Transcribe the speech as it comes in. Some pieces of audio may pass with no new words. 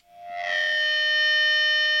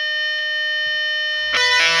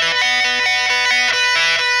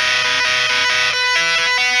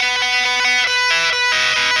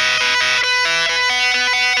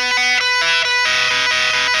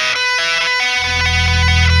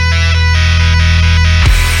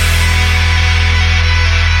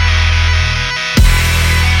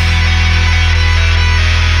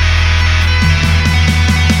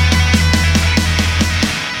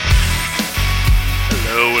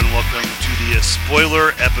welcome to the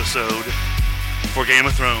spoiler episode for Game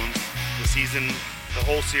of Thrones. The season, the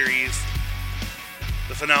whole series,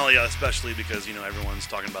 the finale especially, because, you know, everyone's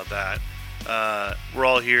talking about that. We're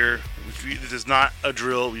all here. This is not a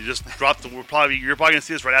drill. We just dropped you're probably going to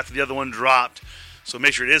see this right after the other one dropped. So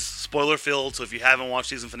make sure it is spoiler filled. So if you haven't watched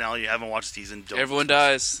season finale, you haven't watched season, don't. Everyone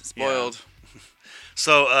dies. Spoiled. Yeah.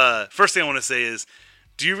 So first thing I want to say is,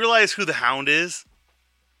 do you realize who the Hound is?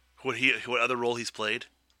 What other role he's played?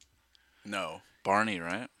 No. Barney,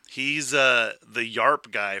 right? He's the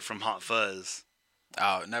Yarp guy from Hot Fuzz.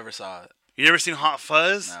 Oh, never saw it. You never seen Hot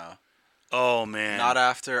Fuzz? No. Oh, man. Not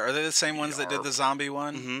after. Are they the same ones that did the zombie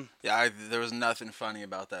one? Mm-hmm. Yeah, there was nothing funny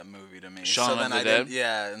about that movie to me. Shaun of the I Dead?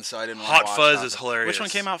 Yeah, and so I didn't Hot watch Fuzz is hilarious. Which one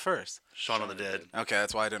came out first? Shaun of the Dead. Okay,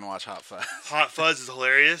 that's why I didn't watch Hot Fuzz. Hot Fuzz is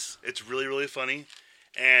hilarious. It's really, really funny.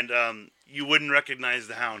 And you wouldn't recognize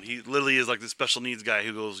the Hound. He literally is like the special needs guy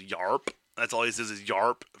who goes, Yarp. That's all he says is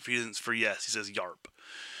Yarp. If he isn't for yes, he says Yarp.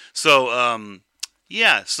 So,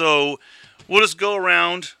 yeah. So, we'll just go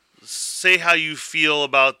around, say how you feel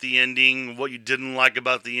about the ending, what you didn't like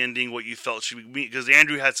about the ending, what you felt should be. Because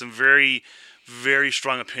Andrew had some very, very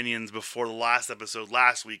strong opinions before the last episode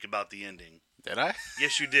last week about the ending. Did I?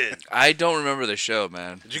 Yes, you did. I don't remember the show,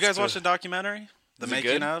 man. Did you guys watch the documentary? The Was it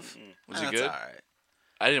making good? of? Was it That's good? all right.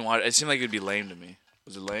 I didn't watch it. It seemed like it would be lame to me.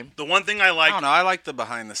 Was it lame? The one thing I I liked, don't know. I like the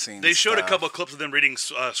behind the scenes. they showed a stuff. couple of clips of them reading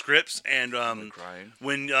scripts, and Crying.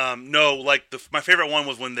 when my favorite one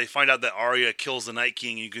was when they find out that Arya kills the Night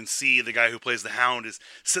King. You can see the guy who plays the Hound is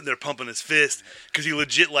sitting there pumping his fist because he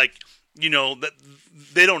legit that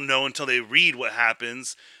they don't know until they read what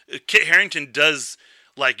happens. Kit Harington does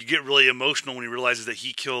you get really emotional when he realizes that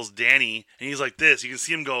he kills Dany, and he's like this. You can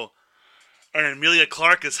see him go. And Emilia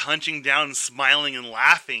Clarke is hunching down and smiling and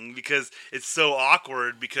laughing because it's so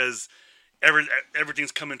awkward because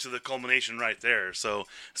everything's coming to the culmination right there. So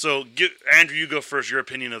Andrew, you go first. Your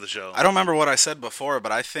opinion of the show. I don't remember what I said before,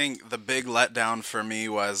 but I think the big letdown for me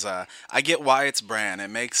was I get why it's Bran. It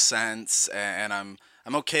makes sense, and I'm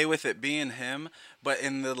okay with it being him. But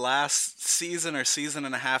in the last season or season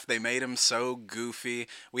and a half, they made him so goofy.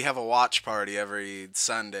 We have a watch party every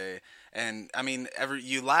Sunday. And, I mean,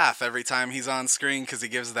 you laugh every time he's on screen because he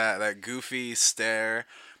gives that goofy stare.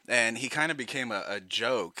 And he kind of became a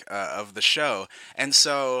joke of the show. And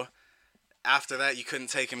so, after that, you couldn't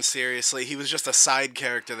take him seriously. He was just a side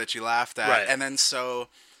character that you laughed at. Right. And then so,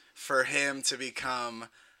 for him to become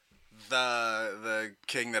the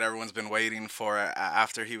king that everyone's been waiting for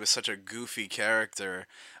after he was such a goofy character,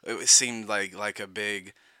 it seemed like a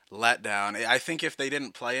big letdown. I think if they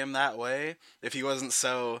didn't play him that way, if he wasn't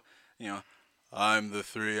so... I'm the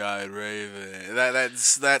three-eyed raven.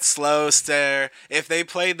 That slow stare. If they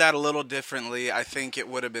played that a little differently, I think it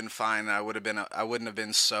would have been fine. I wouldn't have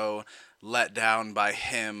been so let down by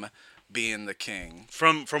him being the king.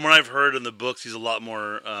 From what I've heard in the books, he's a lot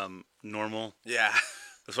more normal. Yeah.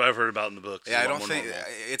 That's what I've heard about in the books. Yeah, I don't think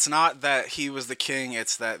it's not that he was the king.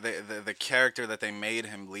 It's that the character that they made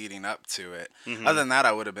him leading up to it. Mm-hmm. Other than that,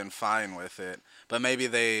 I would have been fine with it. But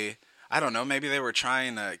maybe I don't know. Maybe they were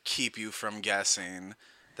trying to keep you from guessing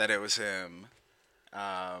that it was him.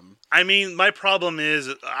 I mean, my problem is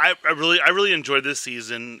I really enjoyed this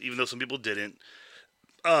season, even though some people didn't.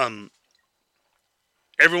 Everyone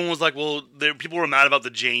was like, "Well," people were mad about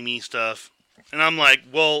the Jaime stuff, and I'm like,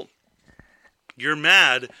 "Well, you're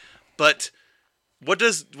mad, but what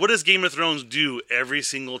does Game of Thrones do every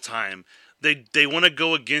single time? They want to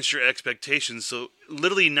go against your expectations. So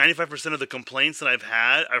literally 95% of the complaints that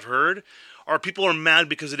I've heard are people are mad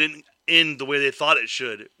because it didn't end the way they thought it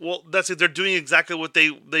should. Well, that's it. They're doing exactly what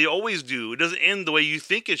they always do. It doesn't end the way you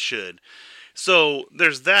think it should. So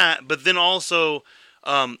there's that. But then also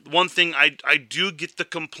one thing I do get the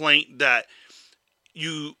complaint that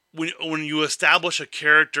when you establish a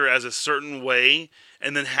character as a certain way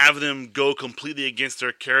and then have them go completely against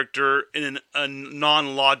their character in a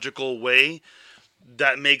non-logical way,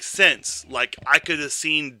 that makes sense. Like, I could have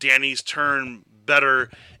seen Dany's turn better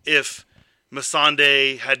if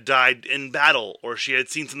Missandei had died in battle, or she had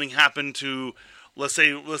seen something happen to, let's say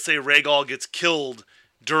Rhaegal gets killed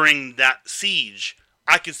during that siege.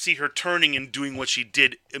 I could see her turning and doing what she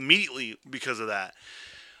did immediately because of that.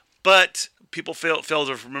 But people fail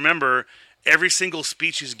to remember every single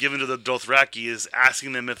speech he's given to the Dothraki is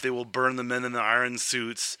asking them if they will burn the men in the iron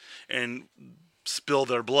suits and spill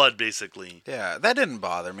their blood, basically. Yeah, that didn't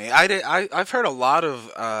bother me. I've heard a lot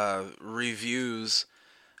of reviews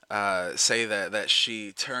say that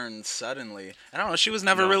she turned suddenly. I don't know. She was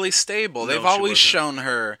never really stable. They've always shown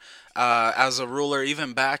her as a ruler,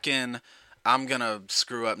 even back in, I'm gonna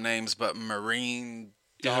screw up names, but Marine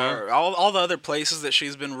Or all the other places that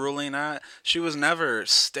she's been ruling at, she was never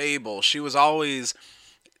stable. She was always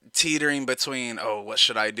teetering between, oh, what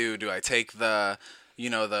should I do? Do I take the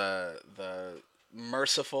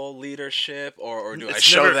merciful leadership, or do I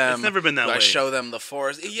show them? It's never been that way. Do I show them the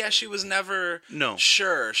force? Yeah, she was never No.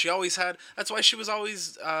 sure. She always had. That's why she was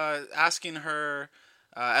always asking her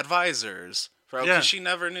advisors. Because she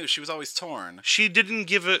never knew. She was always torn. She didn't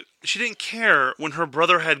care when her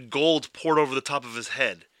brother had gold poured over the top of his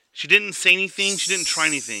head. She didn't say anything. She didn't try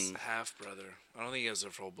anything. Half brother. I don't think he was a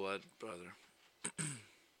full blood brother.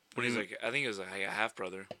 What he's like? I think it was like a half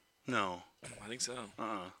brother. No. I think so.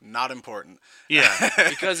 Not important. Yeah.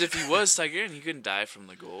 Because if he was Targaryen, he couldn't die from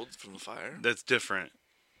the gold, from the fire. That's different.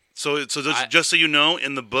 So just so you know,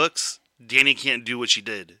 in the books, Dany can't do what she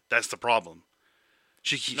did. That's the problem.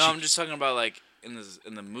 I'm just talking about like in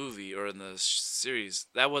the movie or in the series.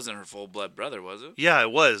 That wasn't her full blood brother, was it? Yeah,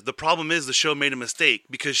 it was. The problem is the show made a mistake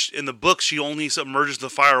because in the book she only submerges the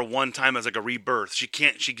fire one time as like a rebirth. She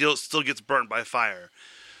still gets burnt by fire.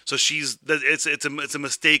 So it's a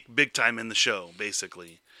mistake big time in the show,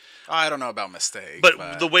 basically. I don't know about mistake,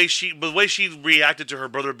 but the way she reacted to her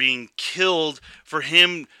brother being killed for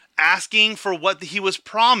him asking for what he was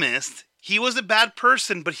promised. He was a bad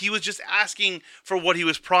person, but he was just asking for what he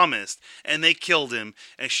was promised, and they killed him,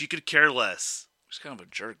 and she could care less. He's kind of a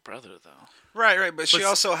jerk brother, though. Right. But she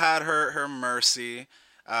also had her mercy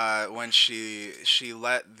when she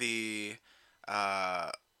let the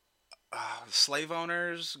slave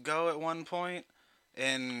owners go at one point.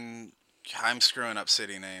 And I'm screwing up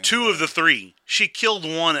city names. 2 of the 3. She killed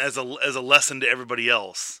one as a lesson to everybody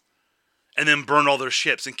else, and then burned all their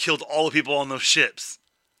ships and killed all the people on those ships.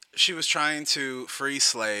 She was trying to free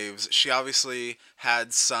slaves. She obviously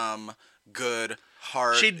had some good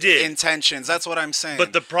heart intentions. That's what I'm saying.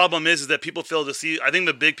 But the problem is that people fail to see. I think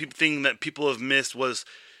the big thing that people have missed was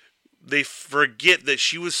they forget that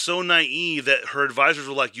she was so naive that her advisors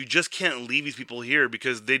were like, you just can't leave these people here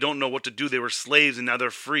because they don't know what to do. They were slaves and now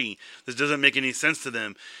they're free. This doesn't make any sense to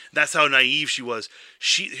them. That's how naive she was.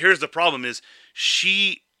 Here's the problem is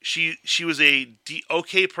she was a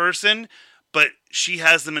okay person, but she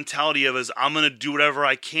has the mentality of I'm going to do whatever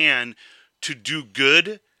I can to do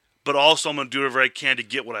good, but also I'm going to do whatever I can to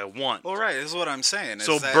get what I want. Well, right. This is what I'm saying.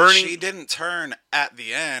 So she didn't turn at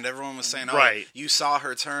the end. Everyone was saying, you saw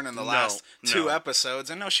her turn in the last 2 episodes.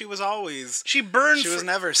 And no, she was always... She was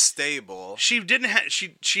never stable. She didn't have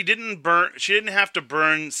to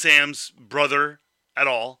burn Sam's brother at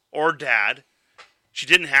all, or dad. She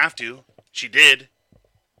didn't have to. She did.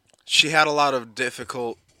 She had a lot of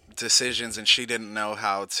difficult decisions, and she didn't know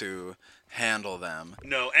how to handle them.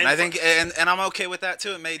 No, and I think, and I'm okay with that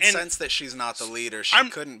too. It made sense that she's not the leader. She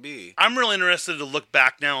couldn't be. I'm really interested to look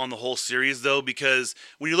back now on the whole series, though, because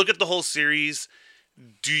when you look at the whole series,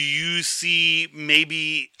 do you see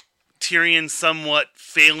maybe Tyrion somewhat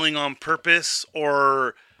failing on purpose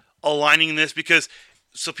or aligning this? Because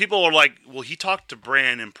so people are like, well, he talked to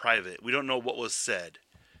Bran in private. We don't know what was said.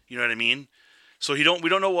 You know what I mean? So we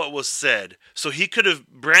don't know what was said. So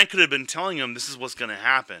Bran could have been telling him this is what's going to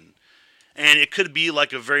happen. And it could be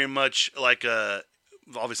like a very much like a,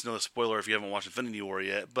 obviously no spoiler if you haven't watched Infinity War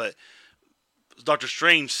yet, but Doctor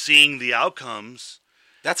Strange seeing the outcomes.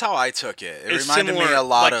 That's how I took it. It reminded me a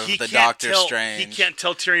lot of the Doctor Strange. He can't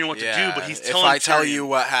tell Tyrion what to do, but he's telling Tyrion. If I tell you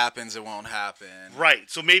what happens, it won't happen. Right.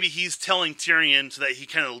 So maybe he's telling Tyrion so that he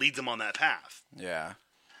kind of leads him on that path. Yeah.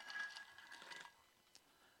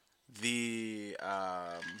 There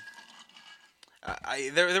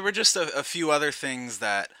were just a few other things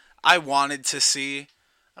that I wanted to see.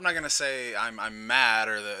 I'm not gonna say I'm mad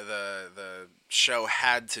or the show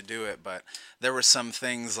had to do it, but there were some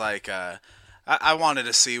things like I wanted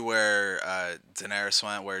to see where Daenerys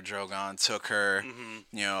went, where Drogon took her.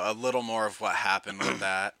 Mm-hmm. You know, a little more of what happened with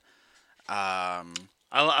that. I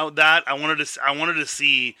wanted to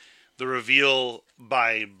see the reveal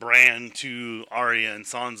by Bran to Arya and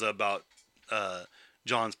Sansa about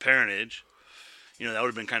Jon's parentage. You know, that would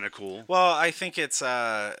have been kind of cool. Well, I think it's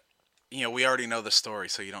we already know the story,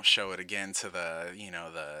 so you don't show it again to the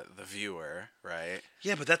viewer, right?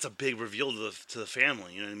 Yeah, but that's a big reveal to the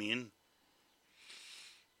family. You know what I mean?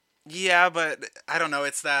 Yeah, but I don't know.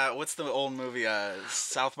 It's that. What's the old movie?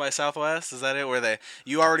 South by Southwest? Is that it? Where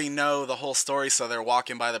you already know the whole story, so they're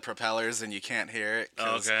walking by the propellers and you can't hear it.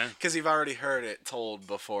 Because you've already heard it told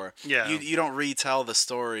before. Yeah. You don't retell the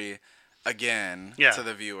story again to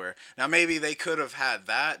the viewer. Now maybe they could have had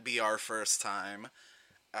that be our first time.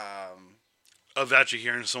 Of actually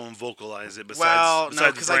hearing someone vocalize it. Besides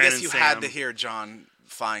because I guess you had to hear Jon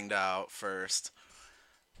find out first.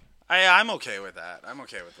 I'm okay with that. I'm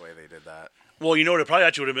okay with the way they did that. Well, you know what? It probably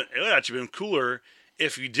actually would have been. It would actually been cooler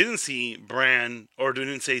if you didn't see Bran or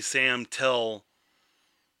didn't say Sam tell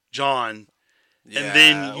John. Yeah. And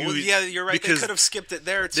then you're right. They could have skipped it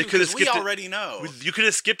there too. Because we already know. You could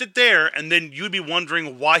have skipped it there, and then you'd be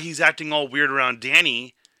wondering why he's acting all weird around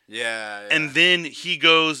Dany. Yeah. And then he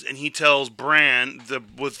goes and he tells Bran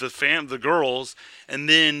with the girls, and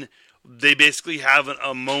then they basically have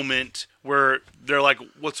a moment where they're like,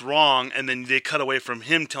 "What's wrong?" And then they cut away from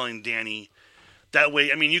him telling Dany. That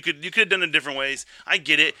way, I mean, you could have done it different ways. I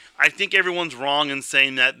get it. I think everyone's wrong in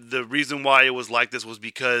saying that the reason why it was like this was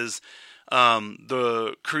because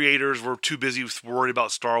the creators were too busy worried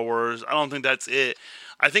about Star Wars. I don't think that's it.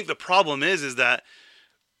 I think the problem is that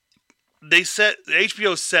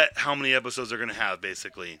HBO set how many episodes they're going to have,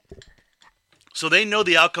 basically. So they know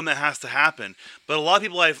the outcome that has to happen. But a lot of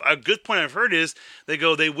people, a good point I've heard is,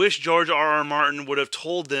 they wish George R.R. Martin would have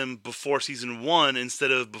told them before season 1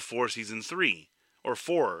 instead of before season 3 or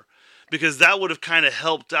 4. Because that would have kind of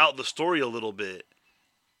helped out the story a little bit.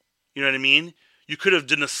 You know what I mean? You could have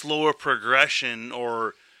done a slower progression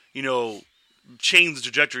or, changed the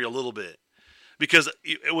trajectory a little bit. Because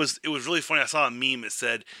it was really funny. I saw a meme. It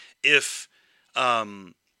said, if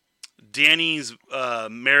Dany's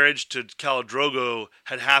marriage to Khal Drogo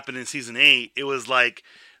had happened in season 8, it was like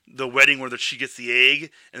the wedding where she gets the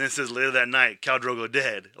egg, and then it says later that night, Khal Drogo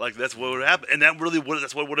dead. Like, that's what would happen. And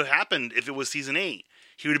that's what would have happened if it was season 8.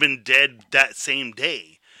 He would have been dead that same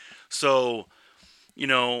day. So,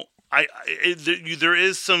 there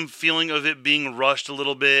is some feeling of it being rushed a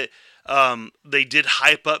little bit. They did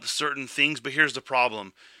hype up certain things, but here's the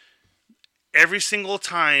problem. Every single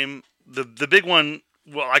time, the big one,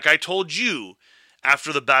 well, like I told you,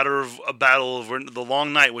 after the battle of the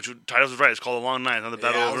Long Night, which titles was right, it's called the Long Night, not the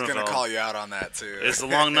Battle of Winterfell. I was going to call you out on that too. It's the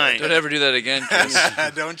Long Night. Don't ever do that again, Chris.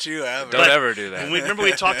 Don't you ever? Don't ever do that. Remember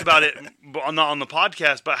we talked about it on the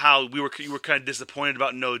podcast about how you were kind of disappointed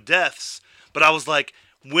about no deaths, but I was like,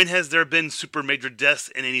 when has there been super major deaths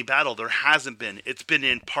in any battle? There hasn't been. It's been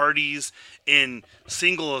in parties, in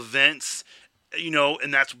single events,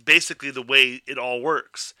 and that's basically the way it all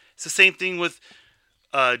works. It's the same thing with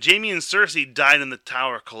Jaime and Cersei died in the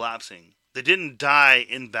tower collapsing. They didn't die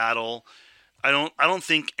in battle. I don't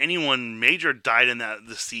think anyone major died in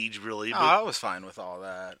the siege really. But I was fine with all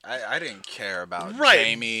that. I didn't care about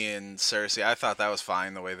Jaime and Cersei. I thought that was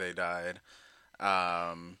fine the way they died.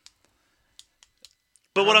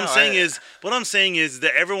 But what I'm saying is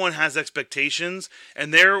that everyone has expectations,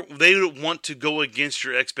 and they want to go against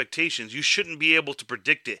your expectations. You shouldn't be able to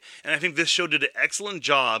predict it. And I think this show did an excellent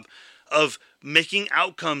job of making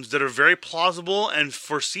outcomes that are very plausible and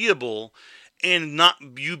foreseeable, and not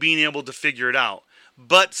you being able to figure it out.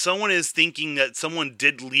 But someone is thinking that someone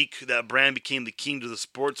did leak that Bran became the king to the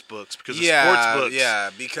sports books because the sports books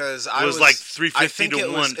because it was like 350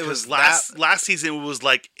 to 1. It was last season it was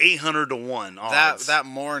like 800 to 1 odds. That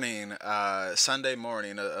morning, Sunday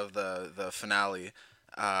morning of the finale,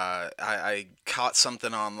 I caught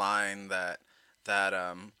something online that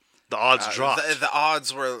the odds dropped. The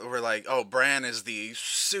odds were like, oh, Bran is the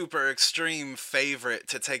super extreme favorite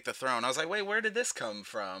to take the throne. I was like, wait, where did this come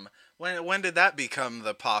from? When did that become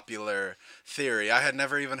the popular theory? I had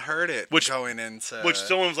never even heard it going into which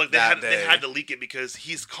someone was like they had to leak it because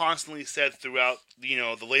he's constantly said throughout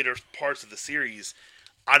the later parts of the series,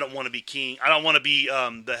 I don't want to be king. I don't want to be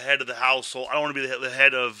the head of the household. I don't want to be the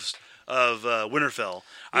head of Winterfell.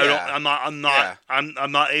 Yeah.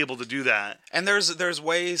 I'm not able to do that. And there's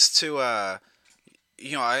ways to I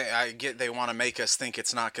get they want to make us think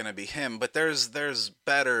it's not going to be him, but there's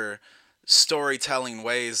better storytelling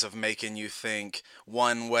ways of making you think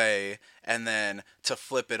one way and then to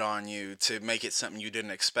flip it on you to make it something you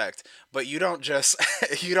didn't expect. But you don't just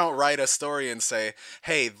you don't write a story and say,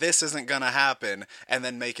 hey, this isn't gonna happen, and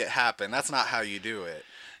then make it happen. That's not how you do it.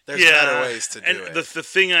 There's better ways to do it. And the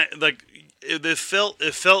thing it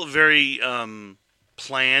felt very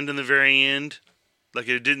planned in the very end. Like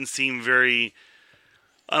it didn't seem very,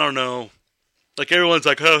 I don't know. Like everyone's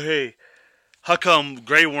like, oh hey, how come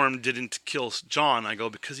Grey Worm didn't kill Jon? I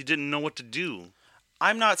go, because he didn't know what to do.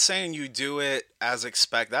 I'm not saying you do it as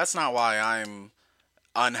expected. That's not why I'm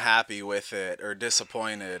unhappy with it or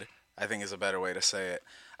disappointed, I think is a better way to say it.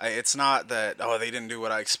 It's not that, they didn't do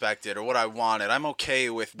what I expected or what I wanted. I'm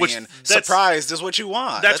okay with being surprised is what you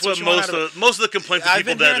want. That's what most of the complaints of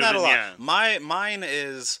people that have been, yeah. Mine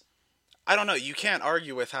is, I don't know. You can't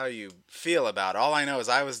argue with how you feel about it. All I know is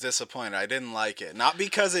I was disappointed. I didn't like it. Not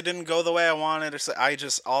because it didn't go the way I wanted.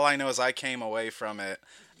 All I know is I came away from it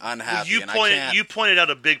unhappy. You pointed out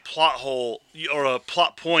a big plot hole or a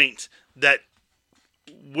plot point that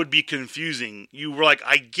would be confusing. You were like,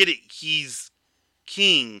 I get it. He's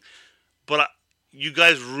king, but you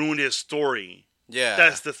guys ruined his story. Yeah.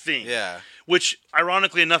 That's the thing. Yeah. Which,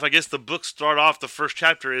 ironically enough, I guess the book start off, the first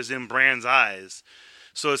chapter is in Bran's eyes.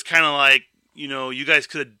 So it's kind of like, you guys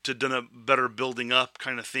could have done a better building up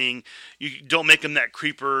kind of thing. You don't make him that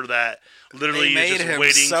creeper that literally They is made just him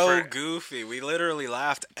waiting so for... goofy. We literally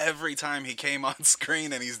laughed every time he came on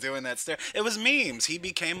screen and he's doing that stare. It was memes. He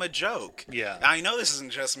became a joke. Yeah. I know this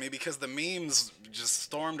isn't just me because the memes just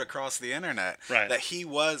stormed across the internet. Right. That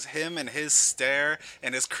him and his stare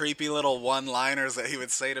and his creepy little one-liners that he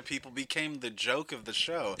would say to people became the joke of the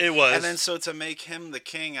show. It was. And then so to make him the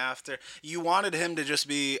king after, you wanted him to just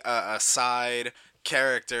be a side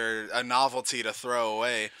character, a novelty to throw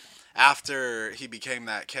away after he became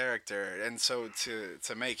that character, and so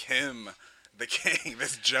to make him the king,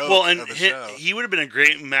 this joke of the show. He would have been a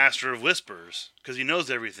great master of whispers because he knows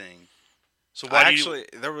everything. So why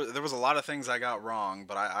there was a lot of things I got wrong,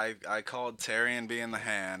 but I called Tyrion being the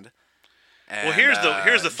hand. And, Well, here's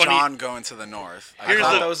the funny... John going to the north. I Here's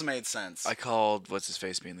thought the- those made sense. I called what's his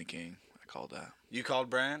face being the king. I called that. You called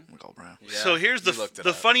Bran? I called Brown. Yeah, So here's you looked it the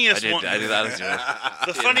up. funniest one. I did that.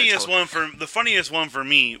 The funniest one for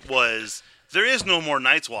me was there is no more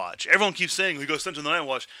Night's Watch. Everyone keeps saying we go sent to the Night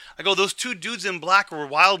Watch. I go, those two dudes in black were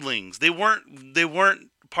wildlings. They weren't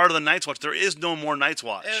part of the Night's Watch. There is no more Night's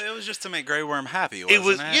Watch. It was just to make Grey Worm happy,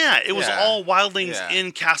 wasn't it? It was all wildlings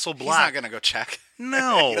in Castle He's Black. not gonna go check.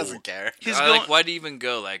 No, He doesn't care. He's going. Why do you even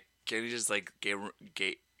go? Like, can you just like gay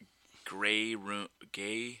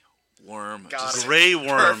worm? Got Just, it. Grey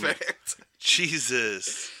Worm. Perfect.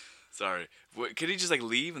 Jesus. sorry. Could he just like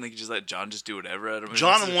leave and they could just let John just do whatever out of him?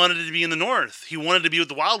 John wanted to be in the north. He wanted to be with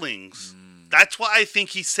the wildlings. That's why I think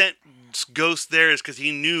he sent Ghost there, is because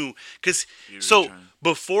he knew.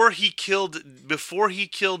 Before he killed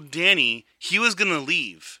Dany, he was gonna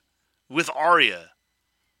leave with Arya.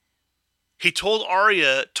 He told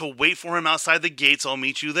Arya to wait for him outside the gates. I'll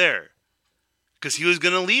meet you there. Because he was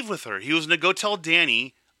gonna leave with her. He was gonna go tell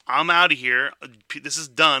Dany, I'm out of here. This is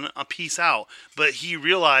done. Peace out. But he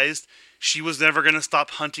realized she was never going to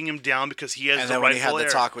stop hunting him down because he has And the then when he rightful had heir.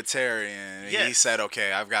 the talk with Tyrion, he Yes. said,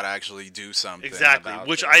 okay, I've got to actually do something. Exactly. about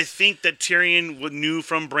Which this. I think that Tyrion knew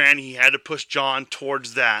from Bran he had to push Jon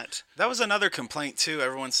towards that. That was another complaint, too.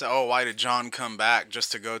 Everyone said, oh, why did Jon come back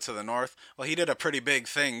just to go to the north? Well, he did a pretty big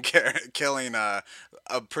thing, killing a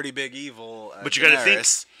pretty big evil But you got to think,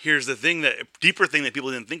 Daenerys. here's the thing, deeper thing that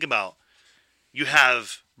people didn't think about. You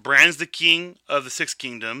have Bran's the king of the Six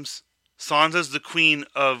Kingdoms. Sansa's the queen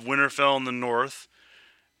of Winterfell in the north.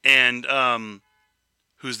 And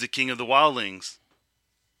who's the king of the wildlings?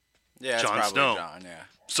 Yeah, it's Jon probably Snow. Jon, yeah.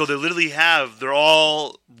 So they literally they're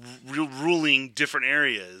all ruling different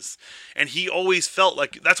areas. And he always felt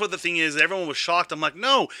like, that's what the thing is, everyone was shocked. I'm like,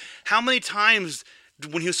 no, how many times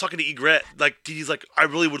when he was talking to Ygritte, like, he's like, I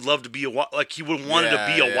really would love to be he would wanted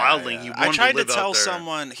to be a wildling. Yeah. He I wanted tried to live to tell out there.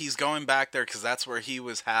 someone he's going back there because that's where he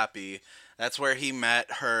was happy. That's where he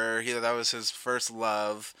met her. That was his first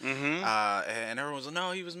love. Mm-hmm. And everyone was like,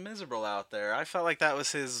 no, he was miserable out there. I felt like that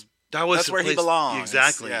was his... That's where he belongs.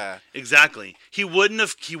 Exactly. Yeah. Exactly. He wouldn't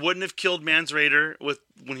have killed Mans Raider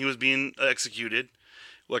when he was being executed,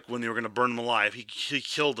 like when they were going to burn him alive. He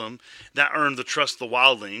killed him. That earned the trust of the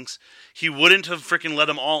wildlings. He wouldn't have freaking let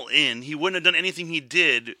them all in. He wouldn't have done anything he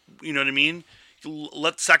did. You know what I mean?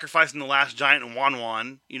 Let sacrificing the last giant in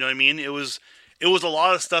Wan. You know what I mean? It was a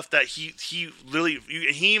lot of stuff that he literally,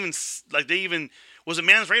 he even, like, they even, was it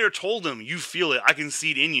Mans Raider told him, you feel it, I can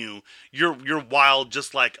see it in you, you're wild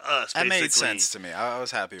just like us, basically. That made sense to me. I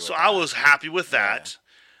was happy with So that. I was happy with that.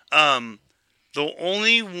 Yeah. The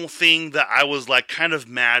only thing that I was like kind of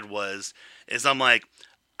mad is I'm like,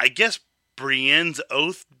 I guess Brienne's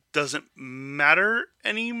oath doesn't matter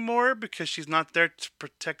anymore because she's not there to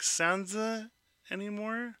protect Sansa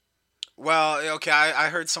anymore. Well, okay, I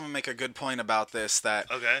heard someone make a good point about this, that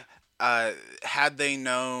had they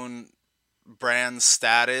known Bran's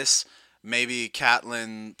status, maybe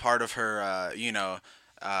Catelyn, part of her,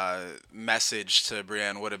 message to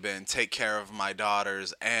Brienne would have been, take care of my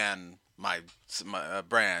daughters and my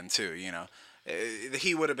Bran too,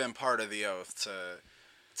 He would have been part of the oath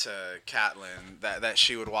to Catelyn, that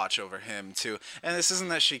she would watch over him too. And this isn't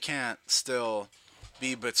that she can't still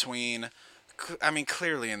be between... I mean,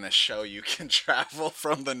 clearly in this show, you can travel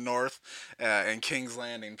from the north and King's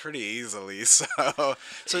Landing pretty easily. So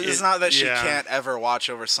it's not that she can't ever watch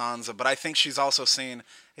over Sansa, but I think she's also seen,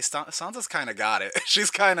 hey, Sansa's kind of got it.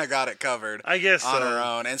 She's kind of got it covered, I guess, on her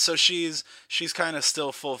own. And so she's kind of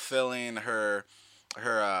still fulfilling her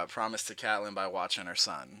promise to Catelyn by watching her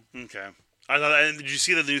son. Okay. Did you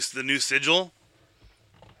see the new sigil?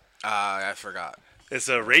 I forgot. It's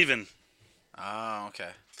a raven. Oh, okay.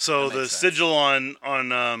 So That the makes sense. sigil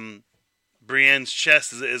on Brienne's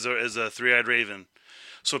chest is a three-eyed raven.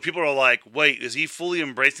 So people are like, wait, is he fully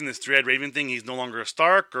embracing this three-eyed raven thing? He's no longer a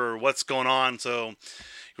Stark, or what's going on? So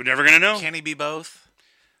we're never gonna know. Can he be both?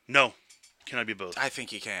 No, can I be both? I think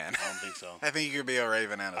he can. I don't think so. I think he could be a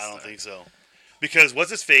Raven and a I Stark. don't think so. Because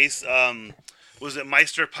what's his face? Was it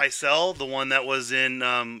Meister Pycelle, the one that was in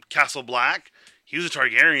Castle Black? He was a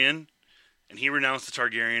Targaryen, and he renounced the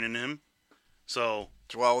Targaryen in him. So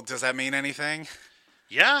Well, does that mean anything?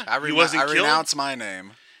 yeah, I he wasn't killed. renounce my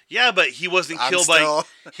name. Yeah, but he wasn't I'm killed still-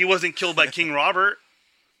 by he wasn't killed by King Robert.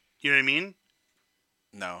 You know what I mean?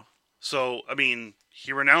 No. So I mean,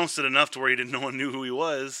 he renounced it enough to where no one knew who he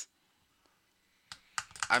was.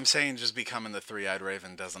 I'm saying just becoming the three-eyed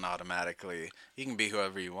raven doesn't automatically. You can be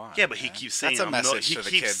whoever you want. Yeah, but he man. keeps saying that's a I'm message he to the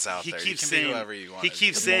keeps- kids out he there. You keeps can saying, be whoever you want. He to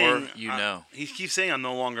keeps be. saying, more you know. He keeps saying I'm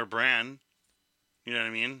no longer Bran. You know what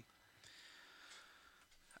I mean?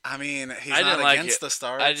 I mean, he's I not didn't like against it. the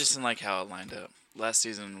Starks. I just didn't like how it lined up. Last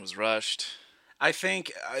season was rushed. I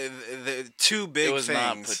think the two big It was things.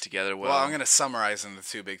 not put together well. Well, I'm going to summarize in the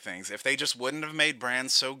two big things. If they just wouldn't have made Bran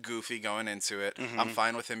so goofy going into it, I'm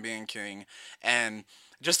fine with him being king. And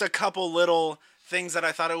just a couple little things that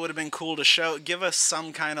I thought it would have been cool to show. Give us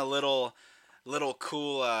some kind of little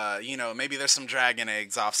cool, maybe there's some dragon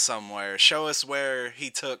eggs off somewhere. Show us where he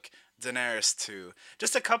took Daenerys to.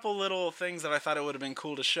 Just a couple little things that I thought it would have been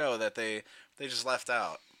cool to show that they just left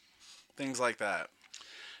out. Things like that.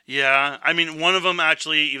 Yeah, I mean, one of them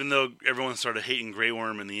actually, even though everyone started hating Grey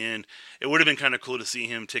Worm in the end, it would have been kind of cool to see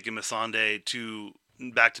him taking Missandei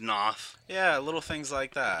back to Noth. Yeah, little things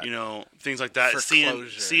like that. You know, things like that. For Seeing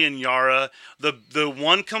closure. Yara. The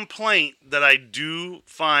one complaint that I do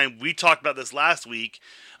find, we talked about this last week,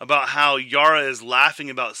 about how Yara is laughing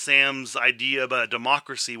about Sam's idea about a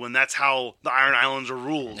democracy when that's how the Iron Islands are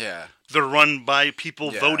ruled. Yeah. They're run by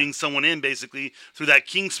people Yeah. voting someone in, basically, through that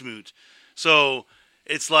Kingsmoot. So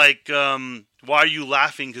it's like, why are you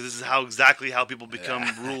laughing? Because this is exactly how people become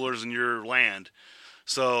rulers in your land.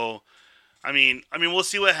 So, I mean, we'll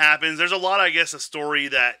see what happens. There's a lot, I guess, a story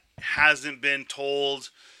that hasn't been told.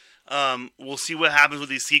 We'll see what happens with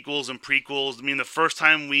these sequels and prequels. I mean, the first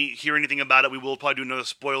time we hear anything about it, we will probably do another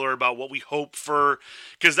spoiler about what we hope for.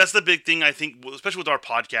 Because that's the big thing, I think, especially with our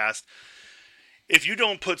podcast. If you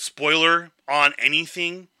don't put spoiler on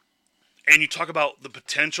anything and you talk about the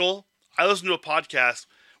potential, I listened to a podcast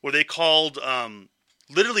where they called,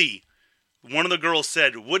 literally, one of the girls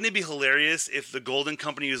said, wouldn't it be hilarious if the Golden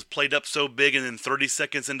Company was played up so big and then 30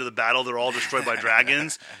 seconds into the battle they're all destroyed by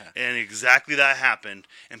dragons? And exactly that happened.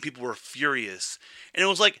 And people were furious. And it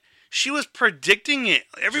was like, she was predicting it.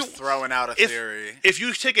 Just throwing out a theory. If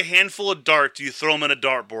you take a handful of darts, you throw them in a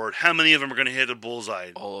dartboard, how many of them are going to hit a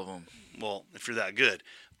bullseye? All of them. Well, if you're that good.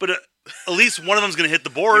 But at least one of them's going to hit the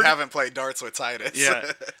board. You haven't played darts with Titus.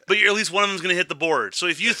 Yeah, but at least one of them's going to hit the board. So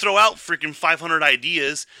if you throw out freaking 500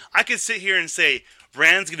 ideas, I could sit here and say,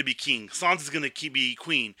 Bran's going to be king, Sansa's going to be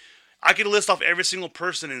queen. I could list off every single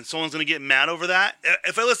person and someone's going to get mad over that.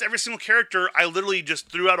 If I list every single character, I literally just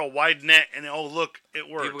threw out a wide net and, oh, look, it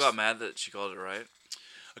works. People got mad that she called it right.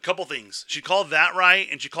 A couple things. She called that right,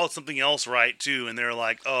 and she called something else right, too. And they're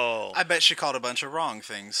like, oh. I bet she called a bunch of wrong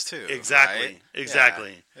things, too. Exactly. Right?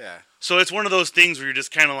 Exactly. Yeah. So it's one of those things where you're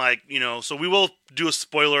just kind of like, so we will do a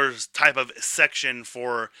spoilers type of section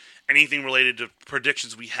for anything related to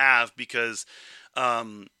predictions we have, because I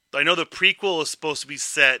know the prequel is supposed to be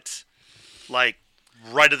set, like,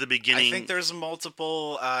 right at the beginning. I think there's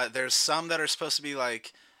multiple, there's some that are supposed to be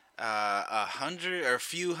like 100 or a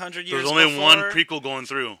few hundred years There's only before. one prequel going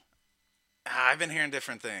through. I've been hearing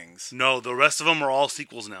different things. No, the rest of them are all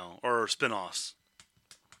sequels now, or spin-offs.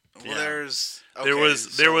 Well, Yeah. there's... there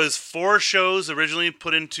okay, was 4 shows originally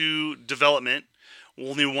put into development.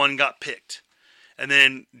 Only one got picked. And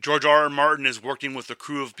then George R. R. Martin is working with a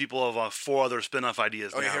crew of people of 4 other spin-off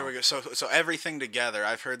ideas Okay, now. here we go. So everything together,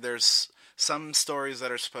 I've heard there's some stories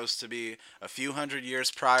that are supposed to be a few hundred years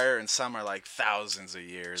prior, and some are like thousands of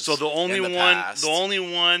years. So the only in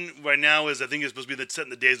the one right now is, I think it's supposed to be set in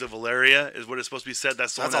the days of Valeria, is what it's supposed to be set.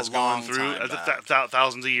 That's the one That's that's a long going through time back.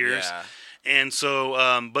 thousands of years. Yeah. And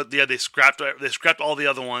so, but yeah, they scrapped all the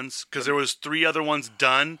other ones because there was 3 other ones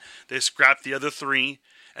done. They scrapped the other 3,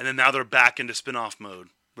 and then now they're back into spin-off mode.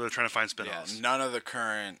 They're trying to find Yeah, spin-offs. none of the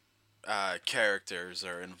current characters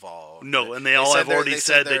are involved. No, and they all have already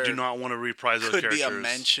said they do there not want to reprise those could characters. be a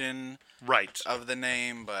mention Right. of the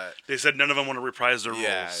name, but They said none of them want to reprise their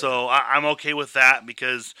Yeah. roles. So I'm okay with that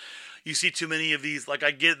because you see too many of these. Like, I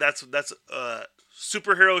get that's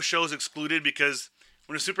superhero shows excluded because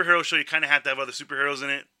when a superhero show, you kind of have to have other superheroes in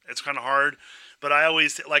it. It's kind of hard. But I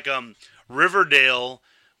always like Riverdale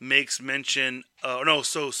makes mention.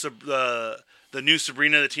 The new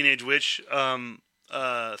Sabrina the Teenage Witch,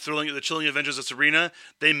 the Chilling Adventures of Sabrina.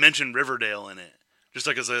 They mention Riverdale in it, just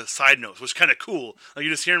like as a side note, which is kind of cool. Like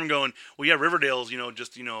you just hear them going, "Well, yeah, Riverdale's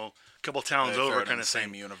a couple towns over, kind of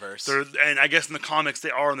same universe." And I guess in the comics they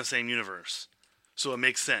are in the same universe, so it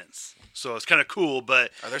makes sense. So it's kind of cool.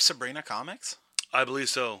 But are there Sabrina comics? I believe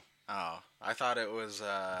so. Oh, I thought it was.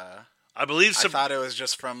 I thought it was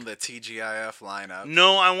just from the TGIF lineup.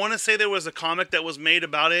 No, I want to say there was a comic that was made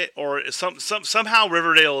about it, or somehow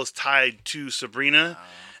Riverdale is tied to Sabrina. Oh.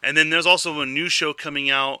 And then there's also a new show coming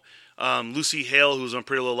out. Lucy Hale, who's on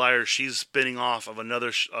Pretty Little Liars, she's spinning off of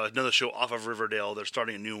another show off of Riverdale. They're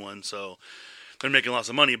starting a new one, so they're making lots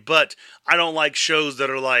of money. But I don't like shows that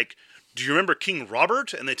are like, do you remember King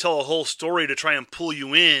Robert? And they tell a whole story to try and pull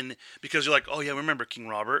you in because you're like, oh yeah, remember King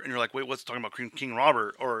Robert? And you're like, wait, what's talking about King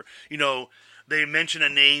Robert? Or, they mention a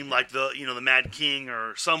name like the Mad King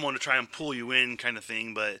or someone to try and pull you in kind of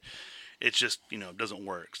thing, but it's just, doesn't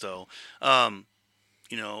work. So,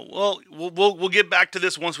 we'll get back to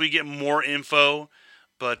this once we get more info,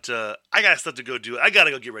 but I got stuff to go do. I got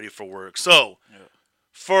to go get ready for work. So,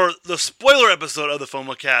 for the spoiler episode of the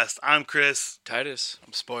FOMOcast, I'm Chris. Titus.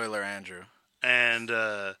 I'm Spoiler Andrew. And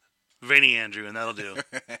Veiny Andrew, and that'll do.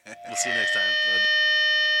 We'll see you next time.